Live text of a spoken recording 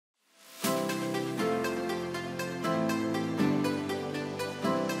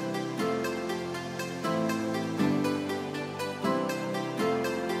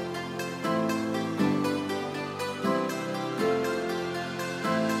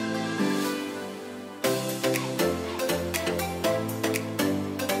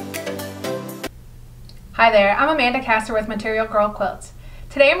Hi there, I'm Amanda Castor with Material Girl Quilts.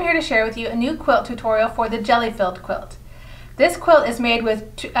 Today I'm here to share with you a new quilt tutorial for the jelly-filled quilt. This quilt is made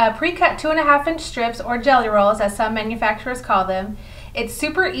with pre-cut 2.5-inch strips, or jelly rolls as some manufacturers call them. It's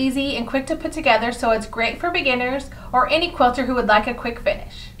super easy and quick to put together, so it's great for beginners or any quilter who would like a quick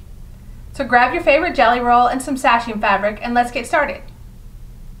finish. So grab your favorite jelly roll and some sashing fabric and let's get started.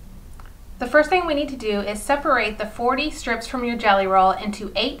 The first thing we need to do is separate the 40 strips from your jelly roll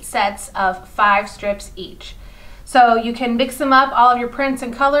into 8 sets of 5 strips each. So you can mix them up, all of your prints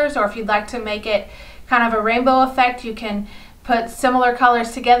and colors, or if you'd like to make it kind of a rainbow effect, you can put similar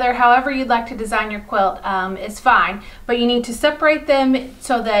colors together. However you'd like to design your quilt is fine, but you need to separate them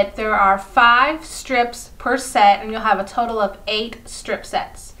so that there are 5 strips per set, and you'll have a total of 8 strip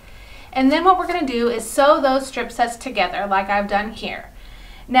sets. And then what we're going to do is sew those strip sets together like I've done here.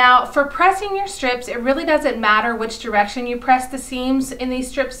 Now, for pressing your strips, it really doesn't matter which direction you press the seams in these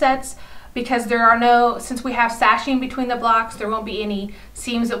strip sets, because since we have sashing between the blocks, there won't be any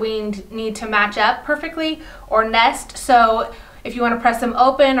seams that we need to match up perfectly or nest. So if you want to press them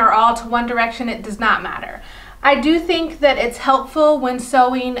open or all to one direction, it does not matter. I do think that it's helpful when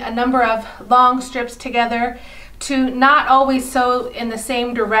sewing a number of long strips together to not always sew in the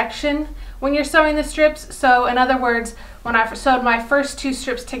same direction when you're sewing the strips. So in other words, when I sewed my first 2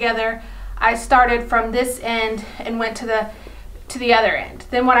 strips together, I started from this end and went to the other end.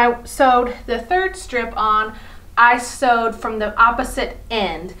 Then when I sewed the 3rd strip on, I sewed from the opposite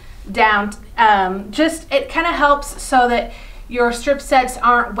end down. It kind of helps so that your strip sets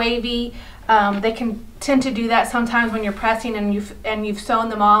aren't wavy. They can tend to do that sometimes when you're pressing and you've sewn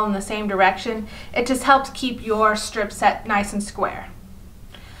them all in the same direction. It just helps keep your strip set nice and square.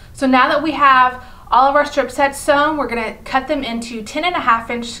 So now that we have all of our strip sets sewn, we're going to cut them into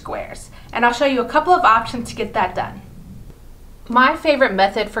 10.5-inch squares, and I'll show you a couple of options to get that done. My favorite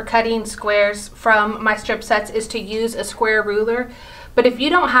method for cutting squares from my strip sets is to use a square ruler, but if you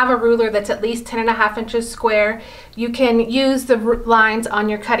don't have a ruler that's at least 10.5 inches square, you can use the lines on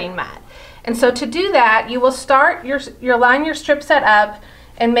your cutting mat. And so to do that, you will start line your strip set up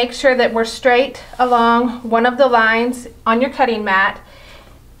and make sure that we're straight along one of the lines on your cutting mat.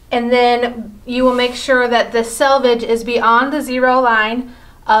 And then you will make sure that the selvage is beyond the 0 line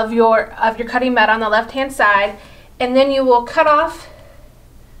of your cutting mat on the left hand side, and then you will cut off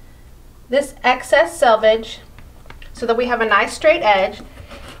this excess selvage so that we have a nice straight edge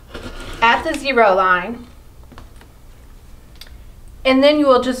at the 0 line. And then you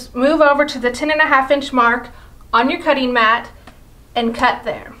will just move over to the 10.5-inch mark on your cutting mat and cut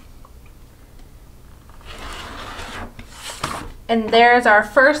there. And there's our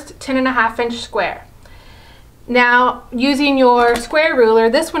first 10.5-inch square. Now, using your square ruler,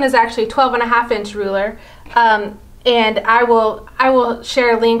 this one is actually 12.5-inch ruler, and I will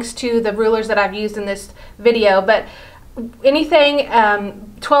share links to the rulers that I've used in this video, but anything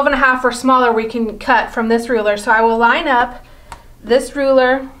 12.5 or smaller we can cut from this ruler. So I will line up this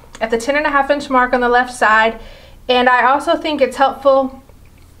ruler at the 10.5-inch mark on the left side, and I also think it's helpful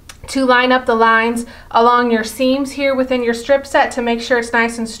to line up the lines along your seams here within your strip set to make sure it's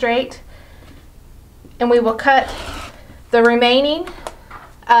nice and straight. And we will cut the remaining,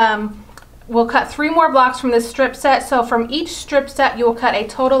 we'll cut 3 more blocks from this strip set. So from each strip set you will cut a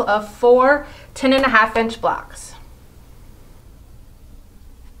total of 4 10.5-inch blocks.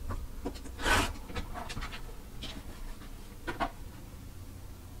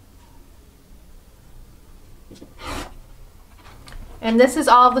 And this is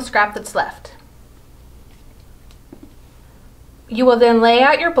all of the scrap that's left. You will then lay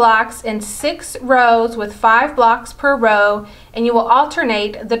out your blocks in 6 rows with 5 blocks per row, and you will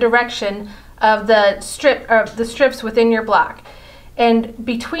alternate the direction of the strips within your block. And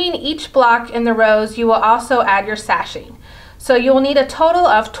between each block in the rows, you will also add your sashing. So you will need a total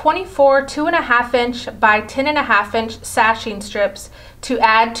of 24 2.5-inch by 10.5-inch sashing strips to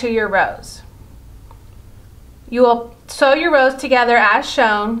add to your rows. You will sew your rows together as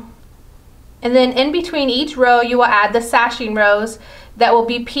shown, and then in between each row you will add the sashing rows that will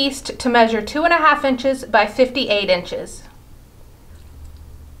be pieced to measure 2.5 inches by 58 inches.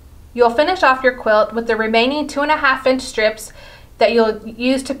 You'll finish off your quilt with the remaining 2.5-inch strips that you'll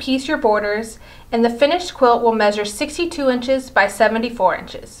use to piece your borders, and the finished quilt will measure 62 inches by 74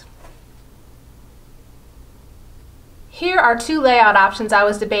 inches. Here are 2 layout options I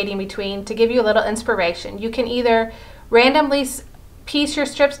was debating between to give you a little inspiration. You can either randomly piece your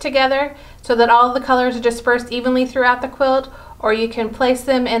strips together so that all the colors are dispersed evenly throughout the quilt, or you can place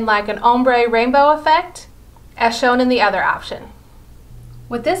them in like an ombre rainbow effect, as shown in the other option.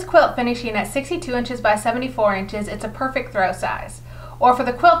 With this quilt finishing at 62 inches by 74 inches, it's a perfect throw size. or for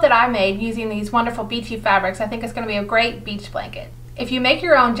the quilt that I made using these wonderful beachy fabrics. I think it's going to be a great beach blanket. If you make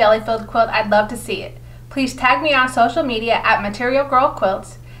your own jelly-filled quilt, I'd love to see it. Please tag me on social media at Material Girl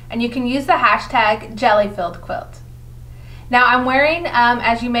Quilts, and you can use the hashtag jellyfilledquilt. Now I'm wearing,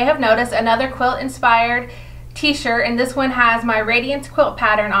 as you may have noticed, another quilt-inspired t-shirt, and this one has my Radiance quilt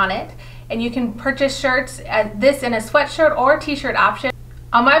pattern on it. And you can purchase shirts, this in a sweatshirt or t-shirt option,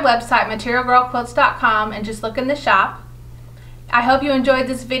 on my website, materialgirlquilts.com, and just look in the shop. I hope you enjoyed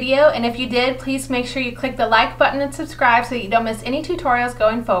this video, and if you did, please make sure you click the like button and subscribe so that you don't miss any tutorials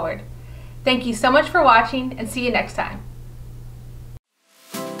going forward. Thank you so much for watching, and see you next time.